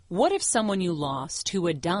What if someone you lost who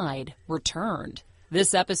had died returned?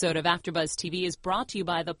 This episode of AfterBuzz TV is brought to you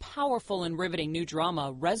by the powerful and riveting new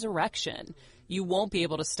drama, Resurrection. You won't be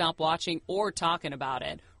able to stop watching or talking about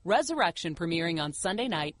it. Resurrection premiering on Sunday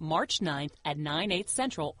night, March 9th at 9/8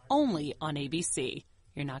 Central, only on ABC.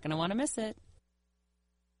 You're not going to want to miss it.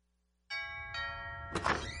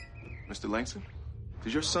 Mr. Langston,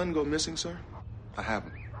 did your son go missing, sir? I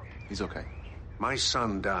haven't. He's okay. My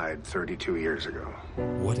son died 32 years ago.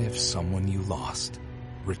 What if someone you lost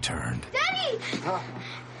returned? Daddy!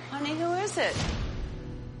 Honey, who is it?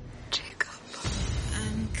 Jacob.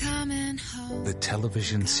 I'm coming home. The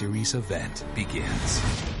television series event begins.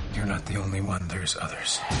 You're not the only one, there's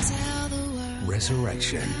others. Tell the world.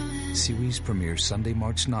 Resurrection. Series premieres Sunday,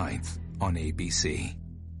 March 9th on ABC.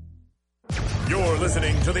 You're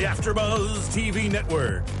listening to the AfterBuzz TV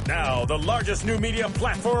Network, now the largest new media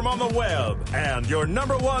platform on the web, and your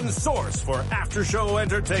number one source for after-show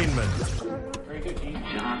entertainment.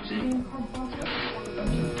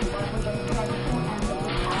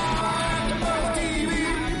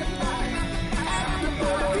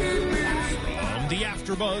 The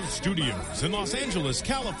AfterBuzz Studios in Los Angeles,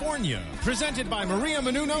 California. Presented by Maria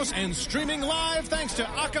Menounos and streaming live thanks to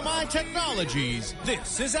Akamai Technologies.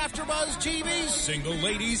 This is AfterBuzz TV's Single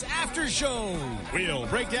Ladies After Show. We'll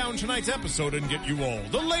break down tonight's episode and get you all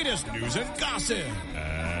the latest news and gossip.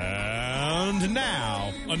 And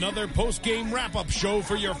now, another post-game wrap-up show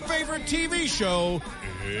for your favorite TV show.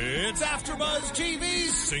 It's AfterBuzz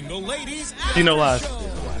TV's Single Ladies After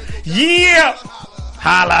Show. Yeah!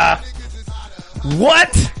 Holla!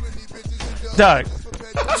 What? Doug,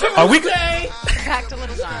 are we Back to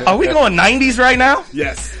Little John. Are we going 90s right now?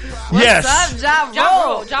 Yes. Yes. What's up, Ja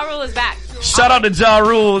Rule? Ja Rule is back. Shout out to Ja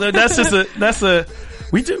Rule. That's just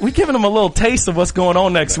we giving him a little taste of what's going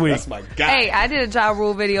on next week. That's my guy. Hey, I did a Ja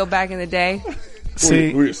Rule video back in the day.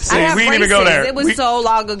 See, we didn't even go there. It was so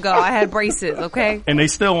long ago. I had braces, okay? And they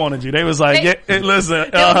still wanted you. They was like, listen.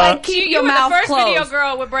 They was like, keep your mouth the first closed. video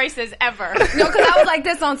girl with braces ever. No, because I was like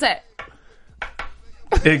this on set.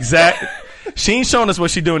 Exactly. She ain't showing us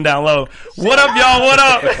what she doing down low. What up, y'all? What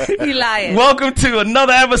up? He lying. Welcome to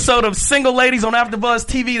another episode of Single Ladies on AfterBuzz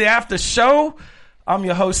TV, the after show. I'm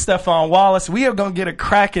your host, Stefan Wallace. We are going to get it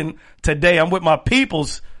cracking today. I'm with my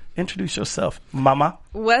peoples. Introduce yourself, mama.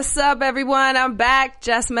 What's up, everyone? I'm back.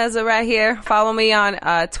 Jess Meza right here. Follow me on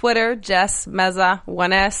Twitter, Jess Meza,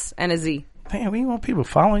 1S and a Z. Man, we want people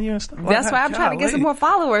following you and stuff. That's why I'm trying to get some more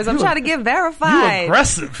followers. I'm trying to get verified. You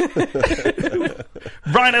aggressive.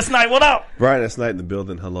 Brian S. Knight, what up? Brian S. Knight in the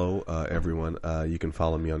building. Hello, everyone. You can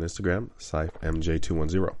follow me on Instagram,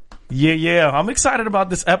 SyphMJ210. Yeah. I'm excited about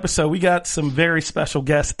this episode. We got some very special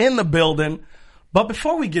guests in the building. But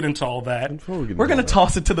before we get into all that, we're going to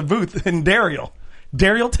toss it to the booth and Daryl.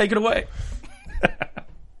 Daryl, take it away.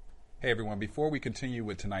 Hey everyone, before we continue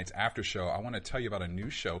with tonight's after show, I want to tell you about a new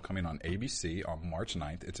show coming on ABC on March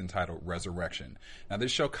 9th. It's entitled Resurrection. Now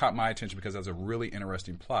this show caught my attention because it has a really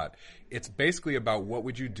interesting plot. It's basically about what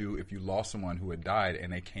would you do if you lost someone who had died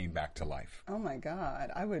and they came back to life. Oh my God,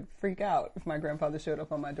 I would freak out if my grandfather showed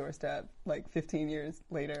up on my doorstep like 15 years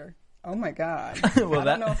later. Oh my God. Well, I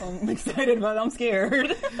don't know if I'm excited, but I'm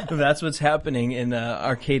scared. That's what's happening in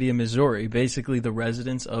Arcadia, Missouri. Basically, the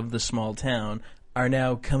residents of the small town are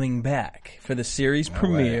now coming back for the series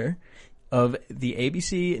premiere of the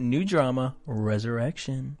ABC new drama,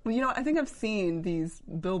 Resurrection. Well, I think I've seen these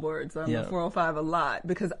billboards on the 405 a lot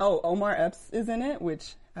because, Omar Epps is in it,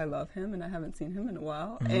 which I love him, and I haven't seen him in a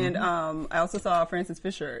while. Mm-hmm. And I also saw Frances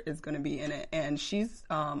Fisher is going to be in it, and she's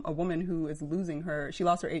a woman who is she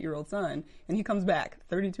lost her 8-year-old son, and he comes back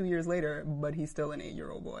 32 years later, but he's still an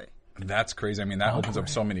 8-year-old boy. That's crazy. I mean, that opens up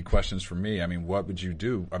so many questions for me. I mean, what would you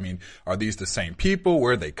do? I mean, are these the same people?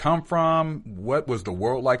 Where'd they come from? What was the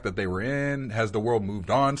world like that they were in? Has the world moved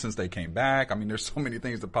on since they came back? I mean, there's so many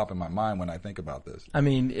things that pop in my mind when I think about this. I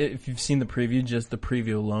mean, if you've seen the preview, just the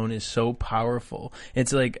preview alone is so powerful.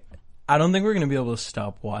 It's like, I don't think we're going to be able to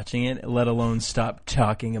stop watching it, let alone stop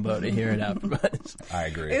talking about it here at AfterBuzz. I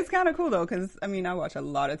agree. It's kind of cool, though, because, I watch a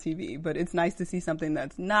lot of TV, but it's nice to see something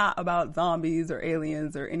that's not about zombies or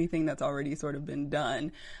aliens or anything that's already sort of been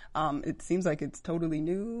done. It seems like it's totally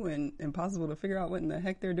new and impossible to figure out what in the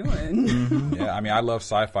heck they're doing. Mm-hmm. Yeah, I love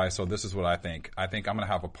sci-fi, so this is what I think. I think I'm going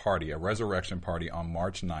to have a resurrection party on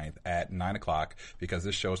March 9th at 9 o'clock because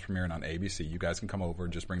this show is premiering on ABC. You guys can come over,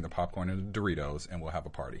 just bring the popcorn and the Doritos, and we'll have a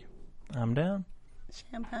party. I'm down.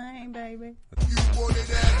 Champagne, baby.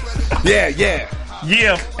 Yeah.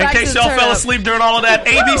 In case y'all fell asleep during all of that,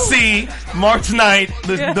 ABC, March 9th.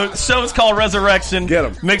 The show's called Resurrection. Get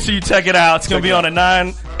 'em. Make sure you check it out. It's going to be on at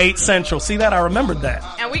 9, 8 Central. See that? I remembered that.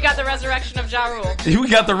 And we got the resurrection of Ja Rule. We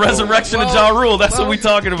got the resurrection of Ja Rule. That's what we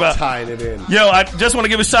talking about. Tying it in. Yo, I just want to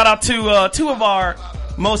give a shout out to 2 of our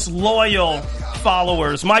most loyal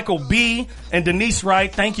followers, Michael B. and Denise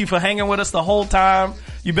Wright. Thank you for hanging with us the whole time.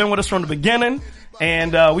 You've been with us from the beginning.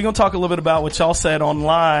 And we're going to talk a little bit about what y'all said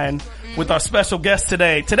online with our special guest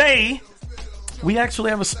today. Today, we actually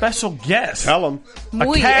have a special guest. Tell them.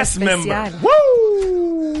 A cast member.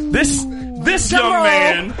 Woo! This young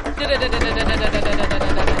man.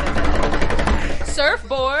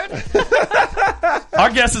 Surfboard. Our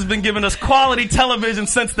guest has been giving us quality television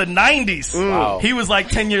since the 90s. Wow. He was like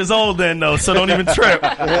 10 years old then, though, so don't even trip.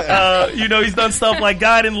 He's done stuff like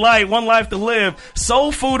Guiding Light, One Life to Live,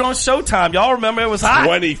 Soul Food on Showtime. Y'all remember it was hot.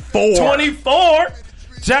 24.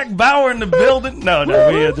 Jack Bauer in the building. No, we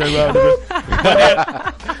had Jack Bauer in the building.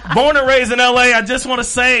 But, born and raised in L.A., I just want to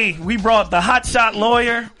say we brought the hotshot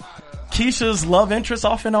lawyer, Keisha's love interest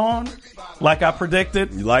off and on. Like I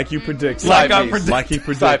predicted. Like you predicted. Like I predicted. Like he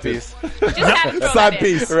predicted. Side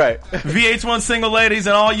piece. Right. VH1 Single Ladies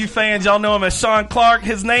and all you fans, y'all know him as Sean Clark.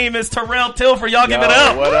 His name is Terrell Tilford. Y'all give it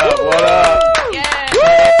up. What up? What up? Yeah.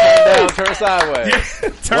 Turn down, turn sideways. Yeah.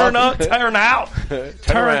 Turn up, turn out.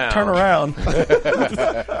 Turn around.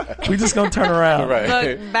 We just gonna turn around. Right.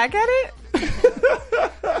 Look back at it.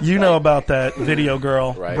 You know about that video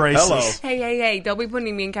girl, Right. Braces. Hello. Hey, don't be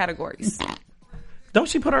putting me in categories. Don't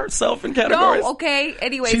she put herself in categories? No, okay.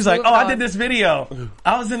 Anyway, She's like, I did this video.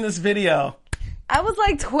 I was in this video. I was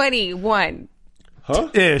like 21. Huh?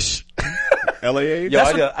 Ish. LAA? Yo,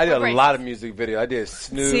 I did a lot of music videos. I did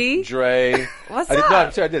Snoop, See? Dre. What's I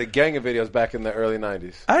up? did a gang of videos back in the early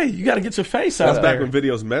 90s. Hey, you got to get your face out That's back there. when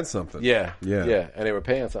videos meant something. Yeah. Yeah. And they were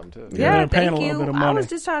paying something, too. Yeah, they're paying thank a little you. bit of I money. was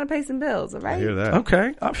just trying to pay some bills, all right? I hear that.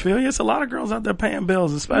 Okay, I feel you. It's a lot of girls out there paying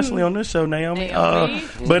bills, especially on this show, Naomi. Naomi.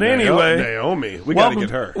 But anyway, Naomi. We got to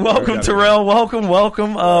get her. Welcome, Terrell.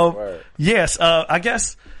 Welcome. Yes, I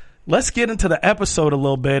guess let's get into the episode a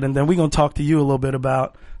little bit, and then we're going to talk to you a little bit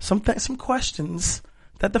about some questions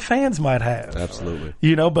that the fans might have. Absolutely.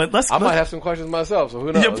 But I might have some questions myself, so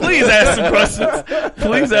who knows? Yeah, please ask some questions.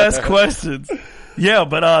 Please ask questions. Yeah,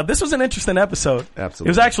 but this was an interesting episode. Absolutely.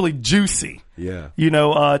 It was actually juicy. Yeah.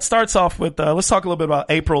 It starts off with, let's talk a little bit about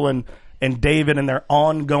April and David and their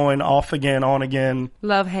ongoing off again, on again.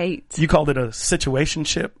 Love, hate. You called it a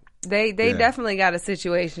situationship. They definitely got a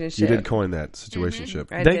situationship. You did coin that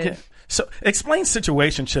situationship. I did. So explain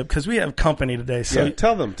situationship, because we have company today. So yeah,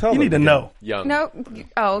 tell them. You need to know. Young. No.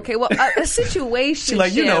 Oh, okay. Well, a situation. She's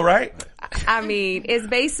like, right? I mean, it's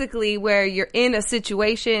basically where you're in a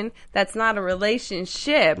situation that's not a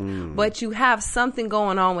relationship, but you have something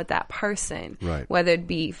going on with that person. Right. Whether it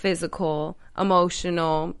be physical,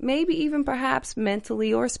 emotional, maybe even perhaps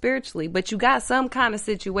mentally or spiritually. But you got some kind of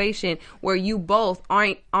situation where you both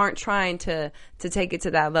aren't trying to take it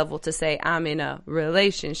to that level to say, I'm in a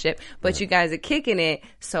relationship, but you guys are kicking it,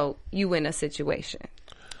 so you in a situation.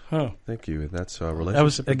 Huh. Thank you. That's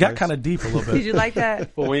relationship. It got kind of deep a little bit. Did you like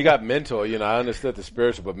that? Well, when you got mental, I understood the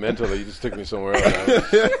spiritual, but mentally, you just took me somewhere else.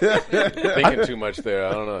 Thinking too much there.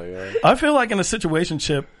 I don't know. I feel like in a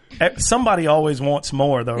situationship, somebody always wants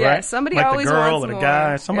more, though, right? Yeah, somebody like always the girl wants or the more.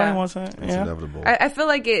 guy. Somebody Yeah. wants that. It's Yeah. inevitable. I feel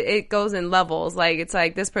like it goes in levels. Like it's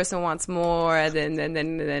like this person wants more, and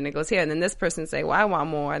then it goes here, and then this person say, "Well, I want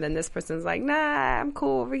more," and then this person's like, "Nah, I'm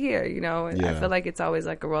cool over here." And I feel like it's always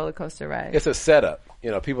like a roller coaster ride. It's a setup.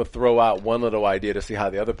 People throw out one little idea to see how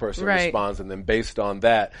the other person responds, and then based on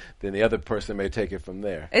that, then the other person may take it from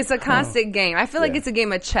there. It's a constant game. I feel like it's a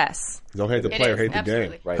game of chess. Don't hate the player, hate the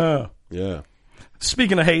game. Right. Yeah.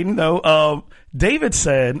 Speaking of hating, though, David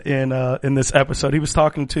said in this episode, he was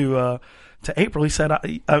talking to April. He said,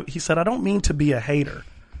 I don't mean to be a hater.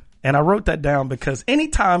 And I wrote that down because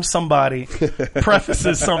anytime somebody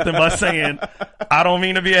prefaces something by saying, I don't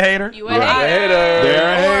mean to be a hater. You a hater.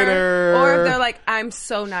 They're a hater. Or if they're like, I'm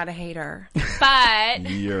so not a hater. But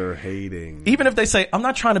You're hating. Even if they say, I'm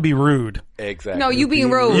not trying to be rude. Exactly. No, you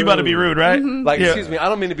being rude. You about to be rude, right? Mm-hmm. Like, Yeah. excuse me, I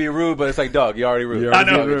don't mean to be rude, but it's like, dog, you're already rude. I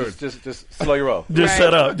know. Dog, just slow your roll. Just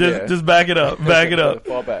set up. Just back it up. Back it up.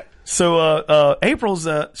 Fall back. So April's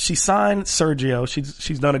she signed Sergio.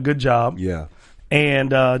 She's done a good job. Yeah. And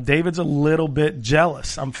David's a little bit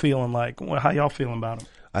jealous. I'm feeling like. How y'all feeling about him?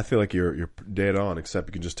 I feel like you're dead on, except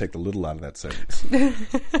you can just take the little out of that sentence.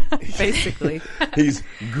 Basically. He's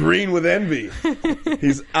green with envy.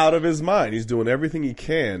 He's out of his mind. He's doing everything he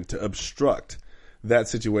can to obstruct that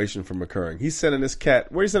situation from occurring. He's sending this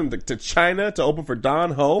cat. Where he sending him to China to open for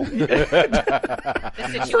Don Ho?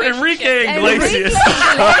 For Enrique Iglesias.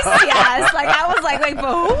 Like I was like, wait, for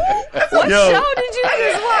who? What show did you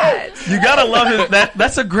just watch? You gotta love his.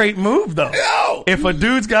 That's a great move though. If a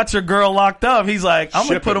dude's got your girl locked up, he's like, I'm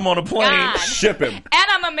gonna put him on a plane. God. Ship him. And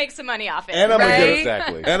I'm gonna make some money off it. And I'm gonna right?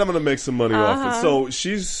 exactly. And I'm gonna make some money off it. So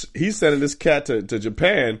he's sending this cat to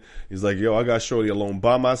Japan. He's like, yo, I got Shorty alone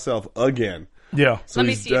by myself again. Yeah. So let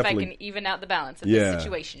me see if I can even out the balance of this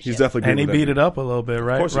situation. He's definitely and he beat it up a little bit,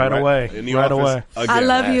 right? Right away. In the right office, away. Again. I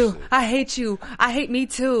love you. I hate you. I hate me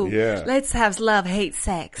too. Yeah. Let's have love, hate,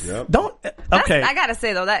 sex. Yep. Okay. I gotta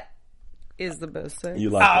say though, that is the best thing.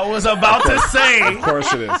 You like I was about to say. Of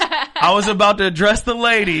course it is. I was about to address the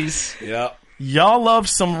ladies. Yep. Y'all love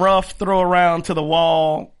some rough throw around to the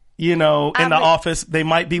wall, in the office. They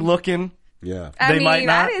might be looking. Yeah. I They might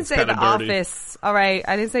not. I didn't say the office. All right.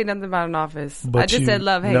 I didn't say nothing about an office. But I just said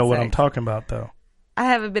love, hate, know what sex. I'm talking about, though. I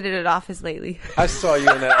haven't been in an office lately. I saw you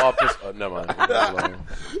in that office. Oh, never mind.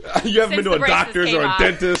 You haven't been to a doctor's or a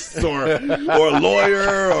dentist or a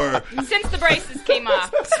lawyer or Since the braces came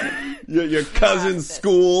off. your cousin's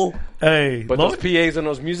school. Hey, but those PAs in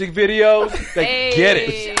those music videos, they get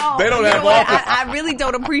it. Oh, They don't you have know what? office. I really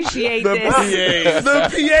don't appreciate The this. PAs. The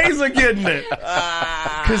PAs are getting it.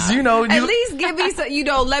 Because, At least give me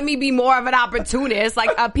some, let me be more of an opportunist. Like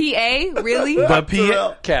a PA, really? The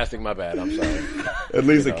PA. Casting, my bad. I'm sorry. At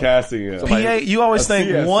least a casting. Yeah. PA, you always think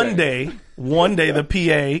CSA. one day the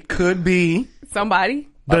PA could be Somebody.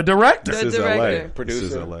 the director. This is director. LA. Producer.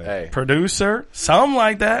 This is LA. Hey. Producer, something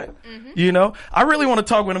like that. I really want to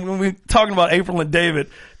talk when we're talking about April and David.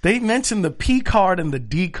 They mentioned the P card and the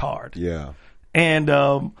D card. Yeah. And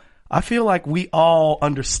I feel like we all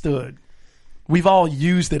understood. We've all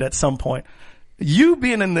used it at some point. You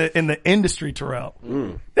being in the industry, Terrell.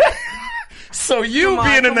 So you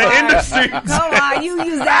being in the industry. Come on, you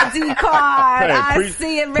use that D card. I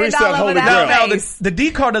see it written all over that face. The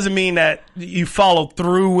D card doesn't mean that you followed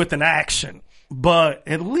through with an action, but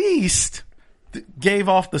at least gave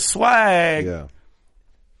off the swag. Yeah.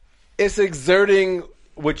 It's exerting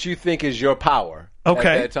what you think is your power at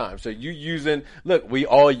that time. So look, we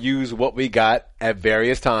all use what we got at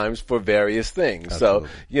various times for various things. Absolutely.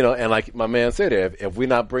 So, and like my man said, if we're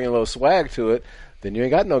not bringing a little swag to it, then you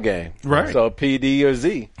ain't got no game. Right. So P, D, or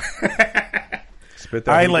Z. Spit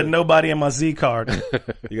that I ain't hookah. letting nobody in my Z card.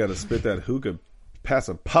 You got to spit that hookah, pass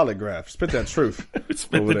a polygraph. Spit that truth.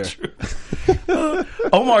 Spit over the there.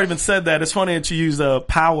 truth. Omar even said that. It's funny that you use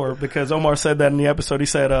power because Omar said that in the episode. He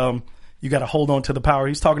said, you got to hold on to the power.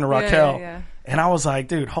 He's talking to Raquel. Yeah. And I was like,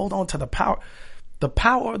 dude, hold on to the power. The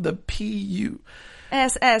power of the PU.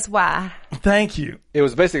 SSY. Thank you. It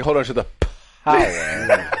was basically hold on to the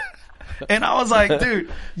power. And I was like,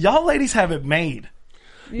 dude, y'all ladies have it made.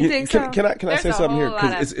 You think so? Can I say something here?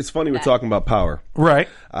 Because it's funny we're talking about power. Right.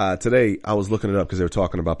 Today, I was looking it up because they were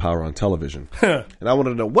talking about power on television. And I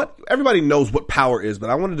wanted to know everybody knows what power is,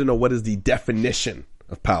 but I wanted to know what is the definition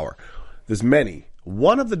of power. There's many.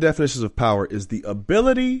 One of the definitions of power is the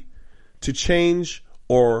ability to change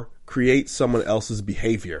or create someone else's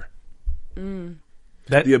behavior.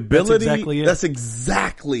 The ability. That's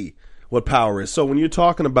exactly what power is. So when you're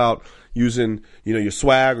talking about using, your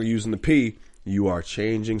swag or using the P, you are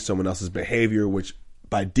changing someone else's behavior, which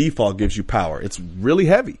by default gives you power. It's really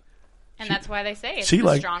heavy. And that's why they say it's the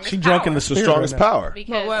strongest power. She drunk in the It's the strongest power.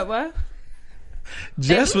 Because What?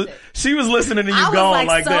 Jess she was listening to you going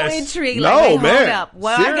like so this. Intrigued. No, like, wait, man. Hold up.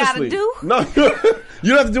 What Seriously. I gotta do? No, you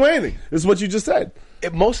don't have to do anything. This is what you just said.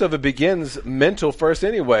 Most of it begins mental first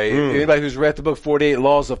anyway. Anybody who's read the book 48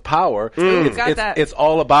 Laws of Power, it's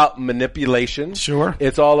all about manipulation. Sure.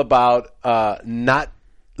 It's all about not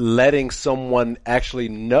letting someone actually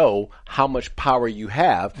know how much power you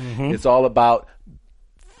have. It's all about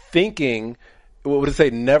thinking, what would it say,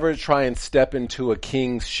 never try and step into a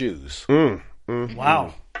king's shoes.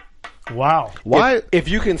 Wow. Why? If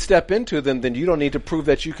you can step into them, then you don't need to prove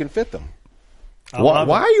that you can fit them.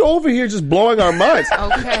 Why are you over here just blowing our minds?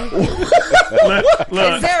 Okay.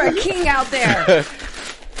 Look, Is there a king out there?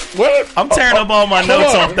 I'm tearing up all my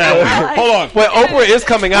notes off that one. Hold on. Well, Oprah is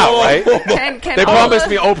coming out, right? Can They all promised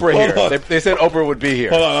the- me Oprah here. They said Oprah would be here.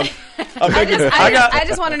 Hold on. I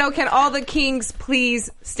just want to know, can all the kings please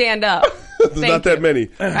stand up? There's not that many.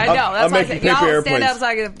 I know. That's why I said, y'all stand up so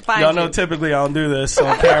I can find Y'all you. know typically I don't do this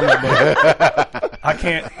on camera, but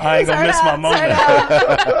I ain't gonna miss my moment.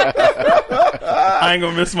 I ain't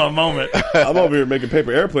gonna miss my moment. I'm over here making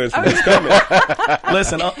paper airplanes for this coming.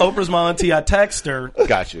 Listen, Oprah's my auntie. I text her.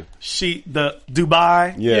 Got you. The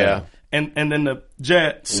Dubai. Yeah. and then the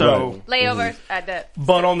jet. So layover at the.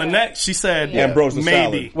 But on the next, she said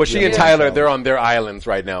maybe. Well, she and Tyler, they're on their islands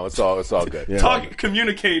right now. It's all good.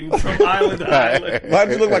 Communicating from island to island. Why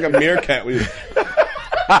did you look like a meerkat?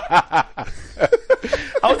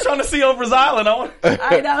 I was trying to see Oprah's Island.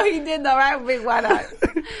 I know he did though, right? Why not?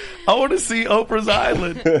 I want to see Oprah's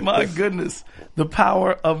Island. My goodness, the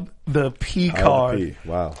power of the P card,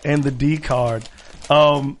 wow, and the D card.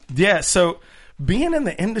 So being in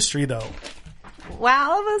the industry though.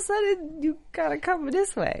 Wow, all of a sudden you gotta come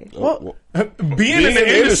this way. Well, being in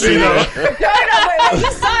the industry though. No,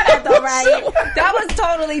 you saw that though, right? That was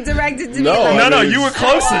totally directed to me. No, you were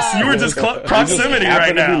closest. You were just proximity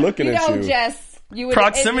right now.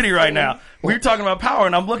 Proximity right now. We were talking about power,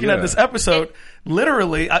 and I'm looking at this episode.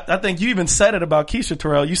 Literally, I think you even said it about Keisha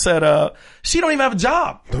Terrell. You said she don't even have a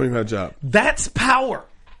job. That's power.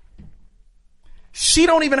 She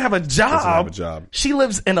don't even have a job. She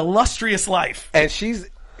lives an illustrious life. And she's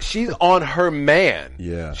on her man.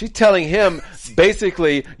 Yeah. She's telling him,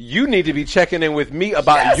 basically, you need to be checking in with me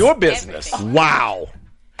about your business. Wow.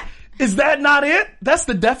 Is that not it? That's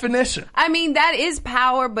the definition. I mean, that is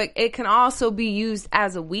power, but it can also be used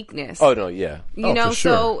as a weakness. Oh, no, yeah. You know,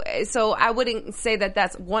 so I wouldn't say that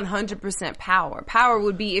that's 100% power. Power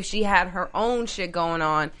would be if she had her own shit going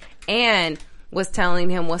on and was telling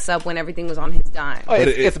him what's up when everything was on his dime. Oh,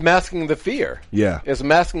 it's masking the fear. Yeah. It's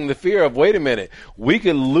masking the fear of, wait a minute, we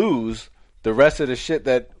could lose the rest of the shit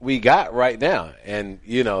that we got right now. And,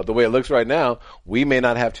 you know, the way it looks right now, we may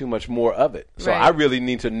not have too much more of it. So I really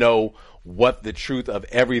need to know what the truth of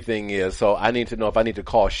everything is. So I need to know if I need to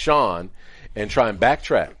call Sean and try and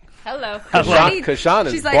backtrack. Hello. Because Sean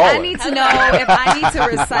is She's like, balling. I need to know if I need to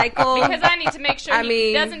recycle. Because I need to make sure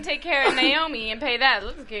he doesn't take care of Naomi and pay that.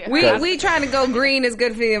 We trying to go green is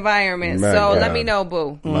good for the environment. Let me know,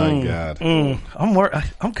 boo. My God.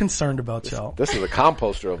 I'm concerned about y'all. This is a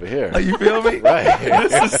composter over here. You feel me? Right.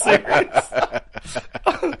 This is serious.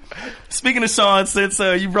 Speaking of Sean, since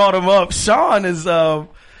you brought him up, Sean is...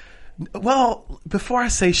 well, before I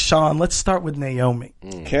say Sean, let's start with Naomi.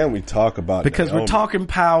 Can we talk about because Naomi? we're talking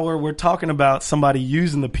power, we're talking about somebody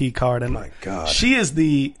using the P card, and my God, she is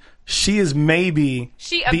maybe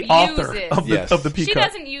the author of the P card. She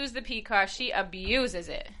doesn't use the P card; she abuses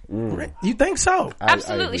it. You think so?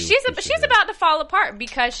 Absolutely, she's about to fall apart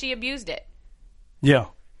because she abused it. Yeah.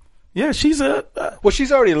 Yeah, she's well,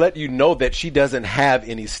 she's already let you know that she doesn't have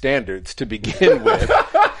any standards to begin with.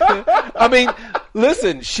 I mean,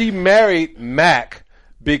 listen, she married Mac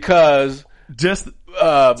because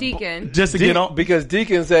Deacon. Just to get on. Because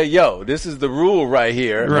Deacon said, yo, this is the rule right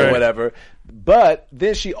here, or whatever. But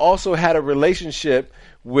then she also had a relationship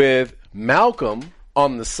with Malcolm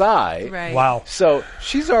on the side. Right. Wow. So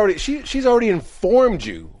she's already informed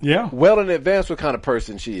you well in advance what kind of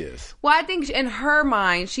person she is. Well, I think in her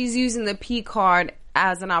mind, she's using the P card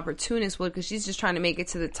as an opportunist would because she's just trying to make it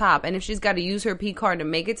to the top. And if she's got to use her P card to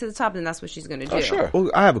make it to the top, then that's what she's going to do. Oh, sure. Well,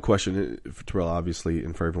 I have a question for Terrell, obviously,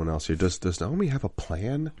 and for everyone else here. Does Naomi have a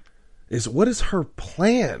plan? What is her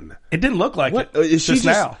plan? It didn't look like it. Is she just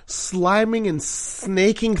now sliming and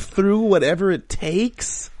snaking through whatever it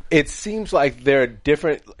takes? It seems like there are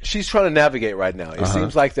different. She's trying to navigate right now. It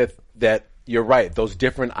seems like that you're right. Those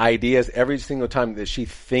different ideas. Every single time that she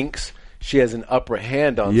thinks she has an upper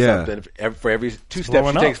hand on something, for every two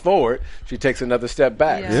steps she takes forward, she takes another step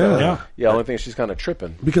back. Yeah. The only thing she's kind of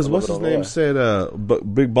tripping. Because what's his name said?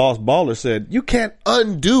 Big Boss Baller said, "You can't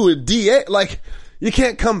undo a DA. Like you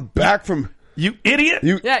can't come back from." You idiot!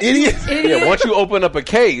 You idiot! Yeah, once you open up a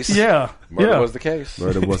case, murder was the case.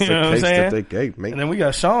 Murder was the case that they gave me. And then we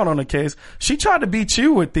got Sean on the case. She tried to beat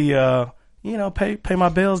you with the, pay my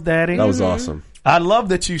bills, daddy. That was awesome. I love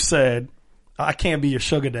that you said, I can't be your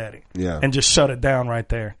sugar daddy. Yeah. And just shut it down right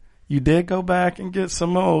there. You did go back and get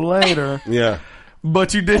some more later. Yeah.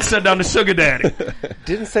 But you did shut down the sugar daddy.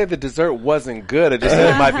 Didn't say the dessert wasn't good. I just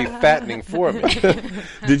said it might be fattening for me.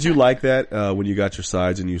 Did you like that when you got your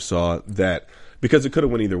sides and you saw that? Because it could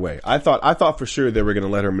have went either way. I thought for sure they were going to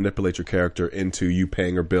let her manipulate your character into you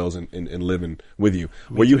paying her bills and living with you.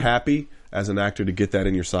 Were you happy as an actor to get that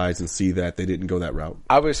in your sides and see that they didn't go that route?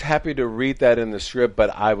 I was happy to read that in the script,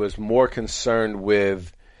 but I was more concerned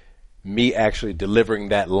with me actually delivering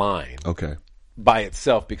that line. Okay. By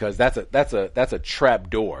itself, because that's a trap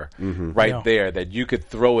door there that you could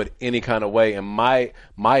throw it any kind of way. And my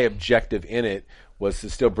objective in it was to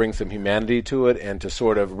still bring some humanity to it and to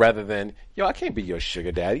sort of, rather than, I can't be your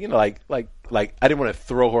sugar daddy, like I didn't want to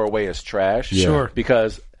throw her away as trash. Yeah. Sure.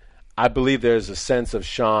 Because I believe there's a sense of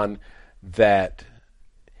Sean that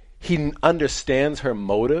he understands her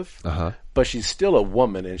motive, but she's still a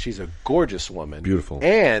woman and she's a gorgeous woman. Beautiful.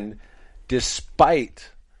 And despite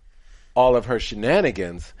all of her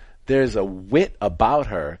shenanigans, there's a wit about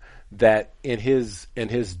her that in his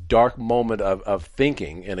dark moment of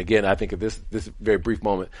thinking, and again, I think of this very brief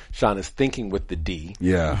moment, Sean is thinking with the D.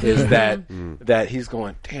 Yeah. Is that that he's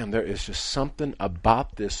going, damn, there is just something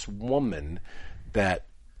about this woman that,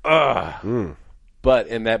 But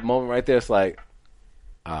in that moment right there, it's like,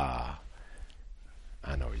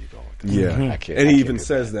 I know where you're going with this. Yeah, I can't. And he even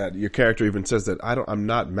says that. Your character even says that I'm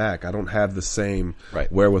not Mac. I don't have the same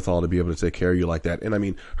wherewithal to be able to take care of you like that. And I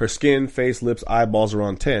mean, her skin, face, lips, eyeballs are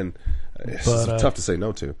on 10. It's tough to say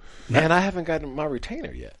no to. And I haven't gotten my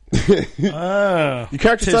retainer yet. Your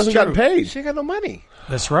character still hasn't gotten paid. She ain't got no money.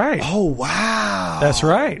 That's right. Oh wow, that's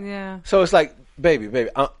right. Yeah. So it's like, baby,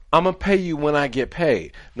 I'm gonna pay you when I get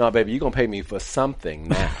paid. No, baby, you're gonna pay me for something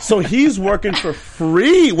now. So he's working for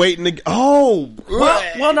free, waiting to.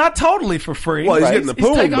 Well, not totally for free. Well, he's getting the pool.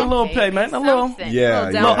 He's taking a little payment, a little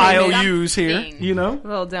IOUs here, you know, a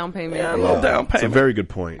little down payment. Yeah, a little down payment. It's a very good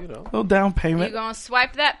point. A little down payment. You gonna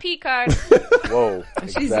swipe that P card? Whoa,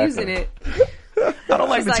 she's using it. I don't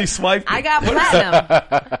like that you swiped it. I got platinum.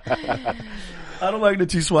 I don't like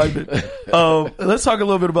that you swiped it. Let's talk a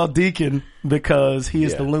little bit about Deacon, because he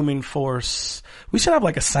is the looming force. We should have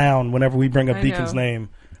like a sound whenever we bring up Deacon's name.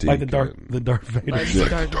 Deacon. Like the Darth Vader. Like the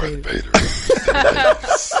Darth Vader.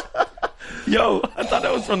 Yo, I thought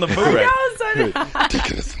that was from the movie.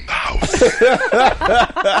 Deacon is in the house.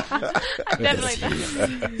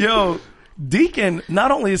 Definitely. Yo, Deacon, not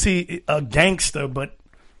only is he a gangster, but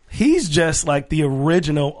he's just like the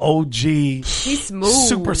original OG. He's smooth.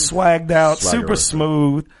 Super swagged out, super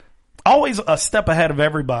smooth. Always a step ahead of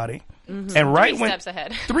everybody. Mm-hmm. And right 3 steps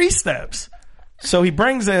ahead. 3 steps. So he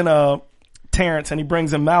brings in Terrence and he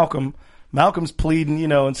brings in Malcolm. Malcolm's pleading, you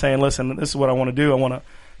know, and saying, listen, this is what I want to do. I want to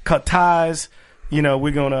cut ties. You know,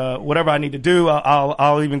 we're going to, whatever I need to do,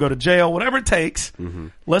 I'll even go to jail, whatever it takes. Mm-hmm.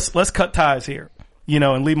 Let's cut ties here, you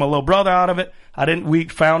know, and leave my little brother out of it. We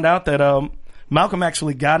found out that, Malcolm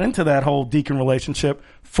actually got into that whole Deacon relationship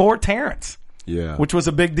for Terrence. Yeah. Which was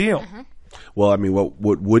a big deal. Mm-hmm. Well, I mean, what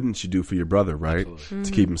wouldn't you do for your brother, right? Mm-hmm.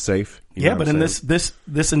 To keep him safe. Yeah, but in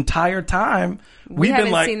this entire time, we've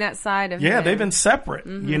been like, seen that side of him. Yeah, they've been separate.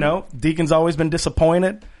 Mm-hmm. You know, Deacon's always been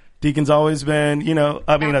disappointed. Deacon's always been, you know,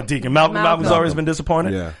 Malcolm's always been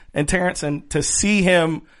disappointed. Yeah. And Terrence, and to see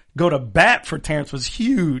him go to bat for Terrence was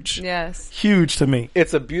huge. Yes. Huge to me.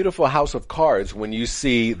 It's a beautiful house of cards when you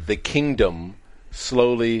see the kingdom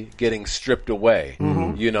slowly getting stripped away.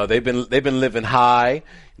 Mm-hmm. You know, they've been living high.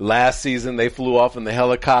 Last season they flew off in the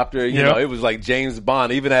helicopter. You know, it was like James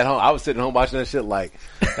Bond. Even at home, I was sitting home watching that shit like,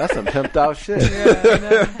 that's some pimped out shit.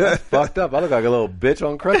 That's fucked up. I look like a little bitch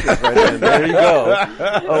on crutches right there. There you go.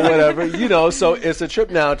 Or whatever. You know, so it's a trip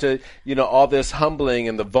now to, you know, all this humbling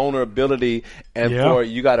and the vulnerability, and for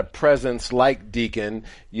you got a presence like Deacon,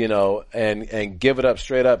 you know, and give it up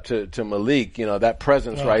straight up to Malik, you know, that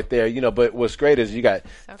presence right there, you know. But what's great is you got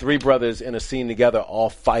 3 brothers in a scene together all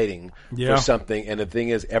fighting for something, and the thing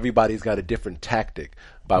is everybody's got a different tactic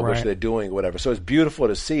by which they're doing whatever. So it's beautiful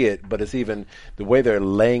to see it, but it's even the way they're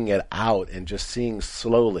laying it out and just seeing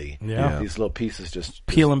slowly these little pieces just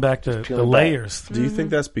peeling back the layers. Do you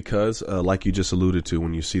think that's because, like you just alluded to,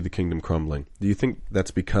 when you see the kingdom crumbling, do you think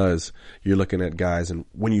that's because you're looking at guys, and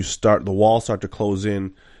when you start, the walls start to close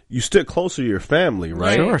in, you stick closer to your family,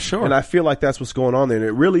 right? Sure. And I feel like that's what's going on there. And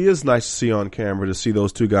it really is nice to see on camera, to see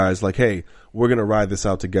those 2 guys like, hey, we're going to ride this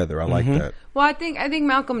out together. I like that. Well, I think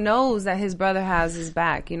Malcolm knows that his brother has his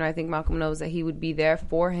back. You know, I think Malcolm knows that he would be there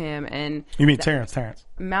for him. And you mean Terrence?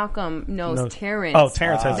 Malcolm knows Terrence. Oh,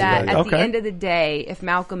 Terrence has that at the end of the day, if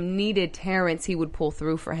Malcolm needed Terrence, he would pull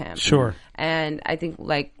through for him. Sure. And I think,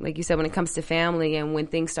 like you said, when it comes to family and when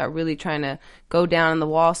things start really trying to go down and the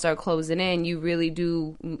walls start closing in, you really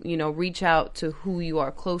do, you know, reach out to who you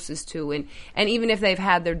are closest to. And even if they've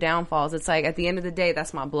had their downfalls, it's like, at the end of the day,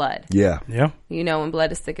 that's my blood. Yeah. You know, and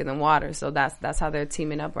blood is thicker than water. So that's how they're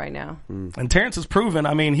teaming up right now. And Terrence has proven,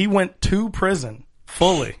 I mean, he went to prison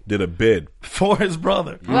fully. Did a bid. For his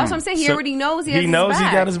brother. Well, that's what I'm saying. He already knows he has his back.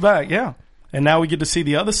 He got his back, yeah. And now we get to see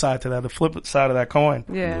the other side to that, the flip side of that coin.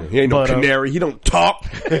 Yeah. He ain't no canary. He don't talk.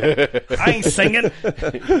 I ain't singing.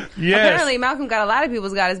 Apparently, Malcolm got a lot of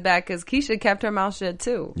people's got his back because Keisha kept her mouth shut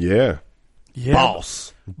too. Yeah.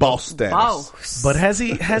 Boss status. Boss. But has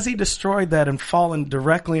he destroyed that and fallen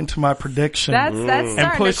directly into my prediction? That's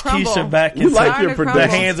and pushed to crumble. Keisha back into your the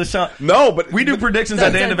hands of Sean. No, but we do predictions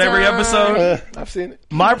at the end of every episode. I've seen it.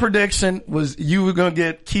 My prediction was you were going to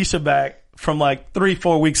get Keisha back from like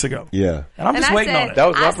 3-4 weeks ago. Yeah. And I'm just waiting on it. That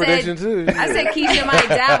was my prediction too. I said Keisha might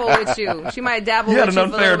dabble with you. She might dabble You had with an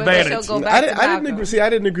you unfair for a little bit, advantage. she'll go back to I didn't Malcolm. agree. See, I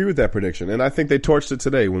didn't agree with that prediction, and I think they torched it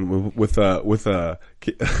today with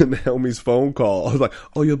Naomi's phone call. I was like,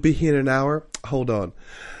 "Oh, you'll be here in an hour. Hold on,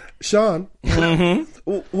 Sean.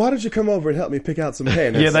 Why don't you come over and help me pick out some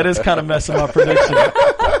pens?" Yeah, that is kind of messing my prediction.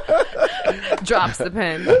 Drops the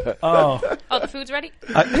pen. Oh, the food's ready?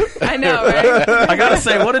 I know, right? I gotta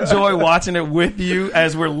say, what a joy watching it with you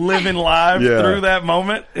as we're living live through that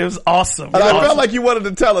moment. It was awesome. And I felt like you wanted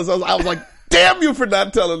to tell us. I was like, damn you for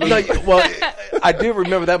not telling us. No, well, I do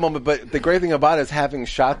remember that moment, but the great thing about it is having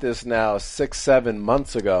shot this now 6-7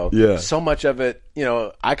 months ago. Yeah. So much of it, we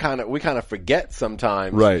kind of forget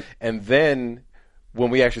sometimes. Right. And then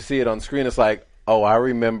when we actually see it on screen, it's like, oh, I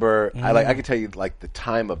remember. I can tell you like the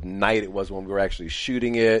time of night it was when we were actually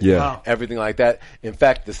shooting it. Yeah. Wow. Everything like that. In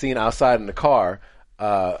fact, the scene outside in the car,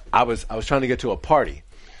 I was trying to get to a party.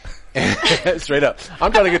 Straight up,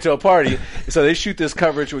 I'm trying to get to a party, so they shoot this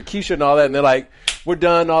coverage with Keisha and all that, and they're like, "We're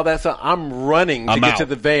done," all that stuff. I'm running to get to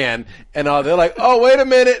the van, and they're like, "Oh, wait a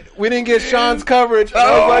minute, we didn't get Sean's coverage." And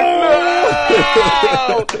I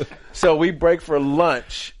was like, "No!" So we break for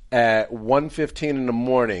lunch at 1:15 in the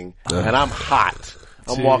morning, and I'm hot.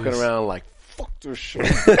 I'm walking around like, "Fuck this shit."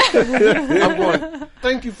 I'm going,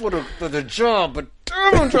 "Thank you for the job, but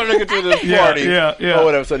damn, I'm trying to get to this party." Yeah. Or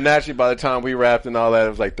whatever. So naturally, by the time we wrapped and all that, it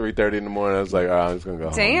was like 3:30 in the morning. I was like, all right, I'm just going to go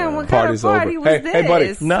home. Damn, what kind Party's of party over. was Hey, buddy.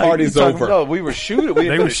 this? No, Party's over. No, we were shooting. We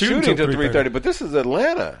were were shooting shooting till till 3:30, but this is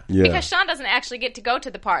Atlanta. Yeah. Because Sean doesn't actually get to go to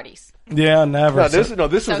the parties. Yeah, never. No, this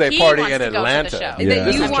was So a he party wants in to go to the Atlanta. show. Yeah.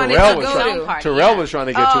 That you And wanted Terrell to was go trying- to. Party, Terrell yeah. was trying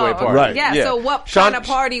to get to a party. Right. Yeah, so what Sean- kind of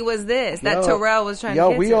party was this that No. Terrell was trying Yo,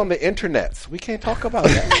 to get we to? on the internets. We can't talk about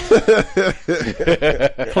that.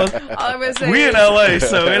 All I'm gonna say we in is- LA,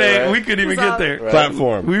 so it ain't. We couldn't even get there.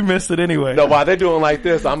 Platform. We missed it anyway. No, while they're doing like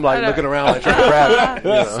this, I'm like looking around like trying to grab it. You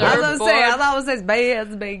know? I was gonna say, I thought it says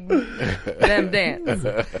bands, big them dance.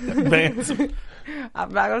 Bands.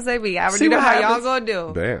 I'm not gonna say we. I already See know what how y'all happens? gonna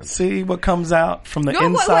do. Damn. See what comes out from the No,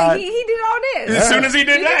 inside. wait, he did all this. As soon as he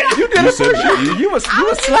did that, You did it first. You was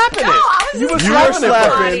slapping it. You were slapping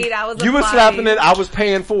it. You were slapping it. I was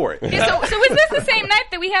paying for it. Yeah, so was this the same night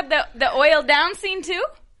that we had the oil down scene too?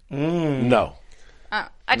 No.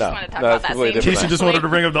 I just No. want to talk No, about that's that completely scene. Keisha just wanted to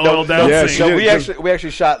bring up the oil down Yeah, scene. she did. So we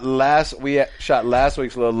actually shot last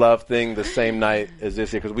week's Little Love thing the same night as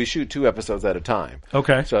this year because we shoot 2 episodes at a time.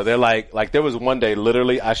 Okay. So they're like there was one day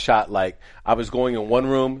literally I shot I was going in one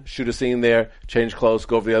room, shoot a scene there, change clothes,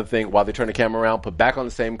 go over the other thing while they turn the camera around, put back on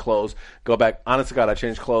the same clothes, go back. Honest to God, I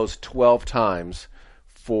changed clothes 12 times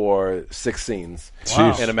for 6 scenes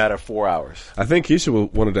in a matter of 4 hours. I think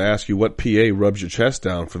Keisha wanted to ask you what PA rubs your chest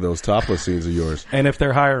down for those topless scenes of yours. And if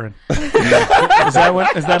they're hiring. Is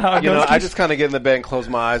that how it goes? I just kind of get in the bed and close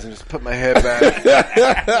my eyes and just put my head back.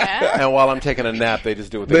 And while I'm taking a nap, they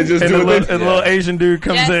just do what they do. And the little Asian dude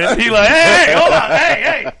comes in. He like, hey, hold on,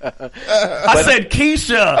 hey. I said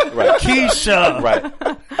Keisha. Right. Keisha. Right.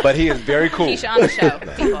 But he is very cool. Keisha on the show.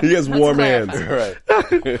 people. He has warm hands.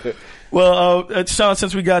 Right. Well, Sean,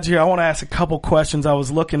 since we got you here, I want to ask a couple questions. I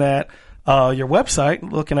was looking at your website,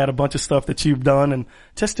 looking at a bunch of stuff that you've done, and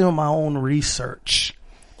just doing my own research.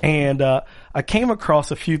 And I came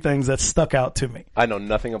across a few things that stuck out to me. I know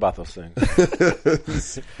nothing about those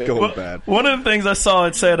things. Going bad. One of the things I saw,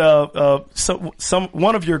 it said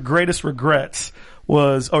one of your greatest regrets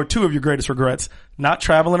was, or 2 of your greatest regrets, not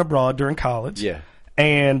traveling abroad during college. Yeah.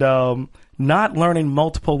 And not learning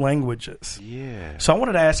multiple languages. Yeah. So I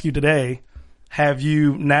wanted to ask you today, have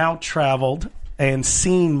you now traveled and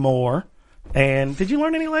seen more? And did you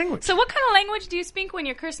learn any language? So what kind of language do you speak when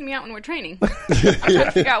you're cursing me out when we're training? I'm trying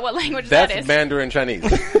to figure out what language that That's is. Mandarin Chinese.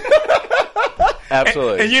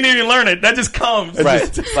 Absolutely. And you didn't even learn it. That just comes. Right.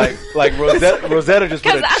 like Rosetta just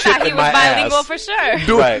put Because a I chip thought he in was my bilingual ass. for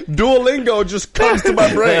sure. Right. Duolingo just comes to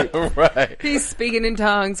my brain. Right. He's speaking in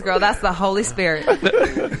tongues, girl. That's the Holy Spirit.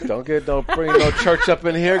 Don't bring no church up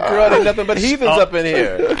in here, girl. There's nothing but heathens up in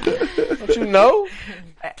here. Don't you know?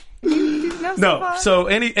 No. So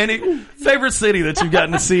any favorite city that you've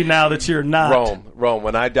gotten to see now that you're not? Rome.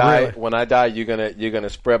 When I die, Really? you're gonna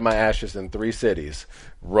spread my ashes in 3 cities: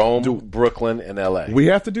 Rome, Brooklyn, and LA. We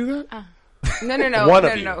have to do that? No. One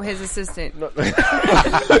of you. His assistant.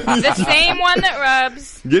 The same one that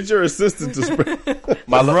rubs. Get your assistant to spread.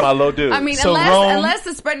 my low dude. I mean, So Rome- unless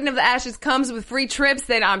the spreading of the ashes comes with free trips,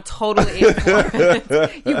 then I'm totally in for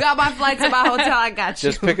it. You got my flights and my hotel. I got you.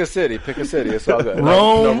 Just pick a city. It's all good.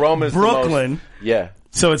 Rome, Rome is Brooklyn. The most, yeah.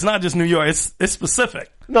 So it's not just New York. It's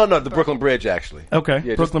specific. No, the Brooklyn Bridge, actually. Okay,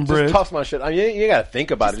 yeah, Brooklyn Bridge. Just toss my shit. I mean, you gotta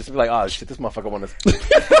think about it. Just be like, oh shit, this motherfucker want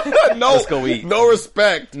to. Let's go eat. No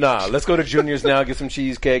respect. Nah, let's go to Junior's now. Get some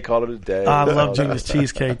cheesecake. Call it a day. I love Junior's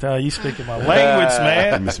cheesecake. You speaking my language,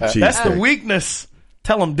 man. Give me some cheesecake. That's the weakness.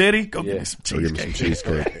 Tell him, Diddy, go give me some cheesecake. Give me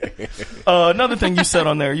some cheesecake. Another thing you said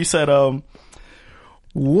on there, you said,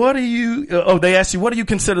 what do you, they asked you, what do you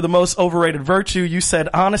consider the most overrated virtue? You said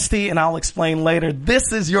honesty, and I'll explain later.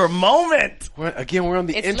 This is your moment. We're on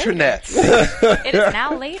the internet. It is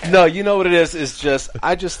now later. No, you know what it is? It's just,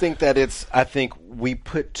 I just think that I think we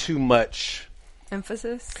put too much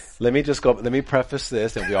emphasis. Let me preface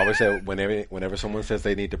this, and we always say whenever someone says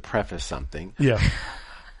they need to preface something. Yeah.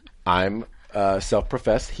 I'm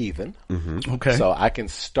self-professed heathen. Mm-hmm. Okay. So I can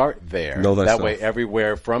start there. That way,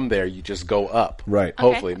 everywhere from there, you just go up. Right.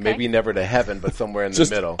 Hopefully. Okay. Maybe never to heaven, but somewhere in the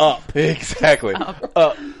middle. Up. Exactly. Up.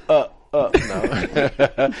 No.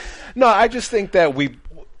 No, I just think that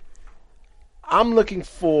I'm looking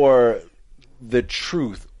for the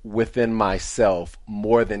truth within myself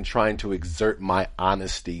more than trying to exert my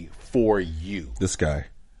honesty for you. This guy.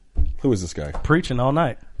 Who is this guy? Preaching all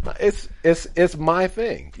night. It's my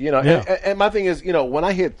thing, you know. Yeah. And my thing is, you know, when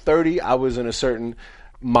I hit 30, I was in a certain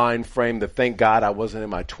mind frame that thank God I wasn't in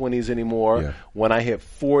my 20s anymore. Yeah. When I hit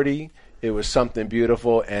 40, it was something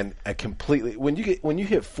beautiful and a completely. When you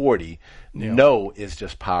hit 40, no is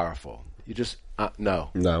just powerful. You just no.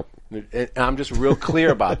 And I'm just real clear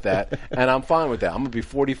about that, and I'm fine with that. I'm gonna be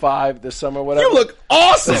 45 this summer, whatever. You look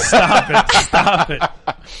awesome. Stop it.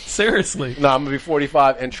 Seriously. No, I'm gonna be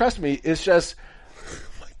 45, and trust me, it's just.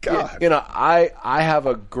 God. You know, I have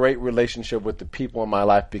a great relationship with the people in my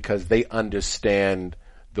life because they understand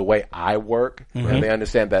the way I work, and they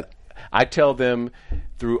understand that I tell them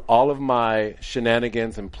through all of my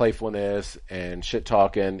shenanigans and playfulness and shit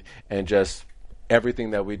talking and just everything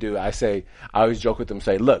that we do. I always joke with them,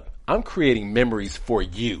 say, look, I'm creating memories for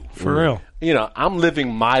you. For real. You know, I'm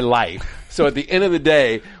living my life. So at the end of the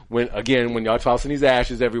day, when y'all tossing these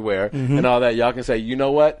ashes everywhere and all that, y'all can say, you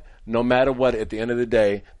know what? No matter what, at the end of the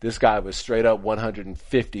day, this guy was straight up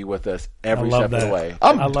 150 with us every step of the way.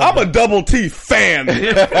 I'm a Double T fan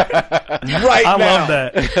I love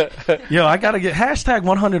that. Yo, I got to get hashtag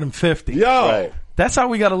 150. Yo. Right. That's how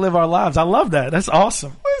we got to live our lives. I love that. That's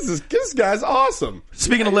awesome. What is this? This guy's awesome.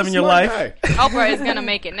 Speaking of living your life. Oprah is going to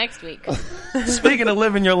make it next week. Speaking of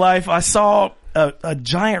living your life, I saw a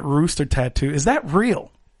giant rooster tattoo. Is that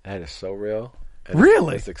real? That is so real.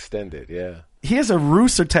 Really? It's extended, yeah. He has a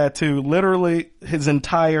rooster tattoo, literally his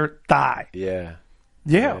entire thigh. Yeah.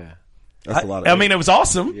 That's a lot of I mean, it was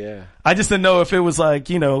awesome. Yeah. I just didn't know if it was like,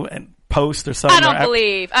 and post or something. I don't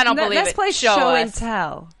believe Let's it. play show and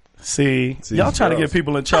tell. See, y'all trying to get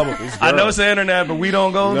people in trouble. I know it's the internet, but we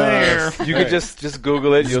don't go there. You can just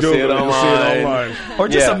Google it. You'll see it online. Or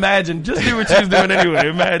just imagine. Just do what you was doing anyway.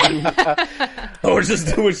 Imagine. Or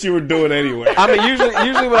just do what you were doing anyway. I mean,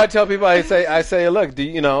 usually when I tell people, I say, look,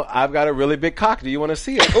 I've got a really big cock. Do you want to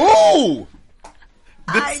see it? Ooh!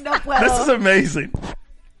 This is amazing.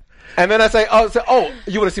 And then I say, oh,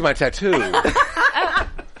 you want to see my tattoo?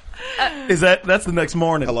 That's the next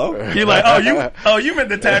morning. Hello? You're like, you meant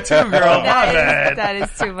the tattoo, girl. My bad. That is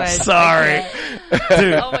too much. Sorry.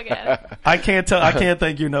 Dude. Oh my God. I can't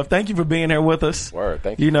thank you enough. Thank you for being here with us. Word,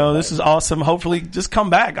 thank you. This is awesome. Hopefully just come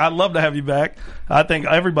back. I'd love to have you back. I think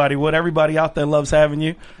everybody out there loves having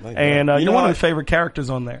you. And you're one of the favorite characters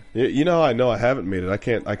on there. I know I haven't made it. I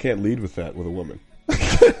can't lead with that with a woman.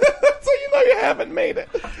 You haven't made it.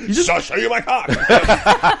 I'll show you my cock.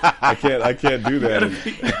 I can't do that.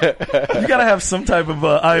 You gotta have some type of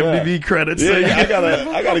IMDb credits. I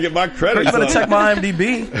gotta get my credits. You better check my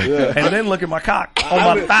IMDb and then look at my cock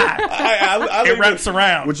on my thigh. It wraps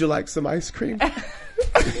around. Would you like some ice cream?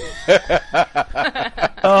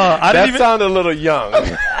 That sounded a little young.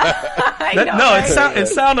 It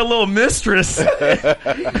sounded a little mistress.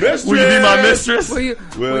 Will you be my mistress?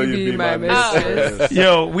 Will you be my mistress?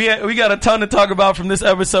 Yo, we got a ton to talk about from this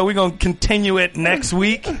episode. We're gonna continue it next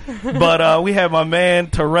week, but we have my man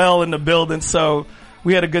Terrell in the building, so.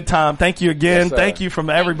 We had a good time. Thank you again. Yes, thank you from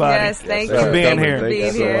everybody. Yes, thank you for being here.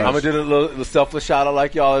 I'm going to do a little selfless shout out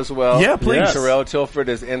like y'all as well. Yeah, please. Yes. Terrell Tilford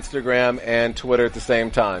is Instagram and Twitter at the same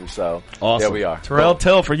time. So awesome. There we are. Terrell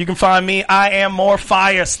Tilford. You can find me. I am more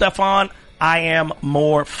fire. Stefan, I am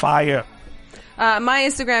more fire. My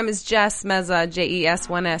Instagram is Jess Meza,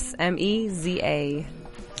 JES1SMEZA.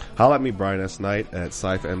 Holla at me, Brian S. Knight at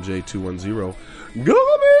CypherMJ210.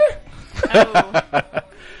 Google me.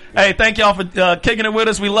 Hey, thank y'all for kicking it with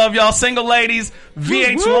us. We love y'all. Single ladies,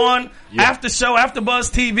 VH1, After Show,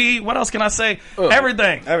 AfterBuzz TV. What else can I say?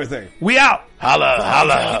 Everything. We out.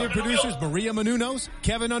 Holla. Executive producers Maria Menounos,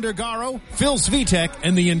 Kevin Undergaro, Phil Svitek,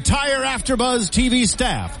 and the entire AfterBuzz TV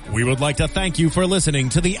staff. We would like to thank you for listening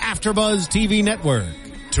to the AfterBuzz TV network.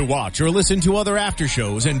 To watch or listen to other after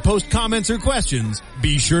shows and post comments or questions,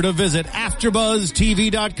 be sure to visit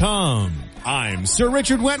AfterBuzzTV.com. I'm Sir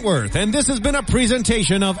Richard Wentworth, and this has been a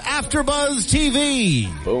presentation of AfterBuzz TV.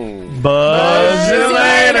 Boom. Buzz you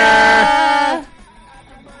later.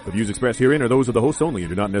 The views expressed herein are those of the hosts only and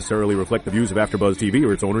do not necessarily reflect the views of AfterBuzz TV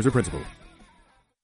or its owners or principals.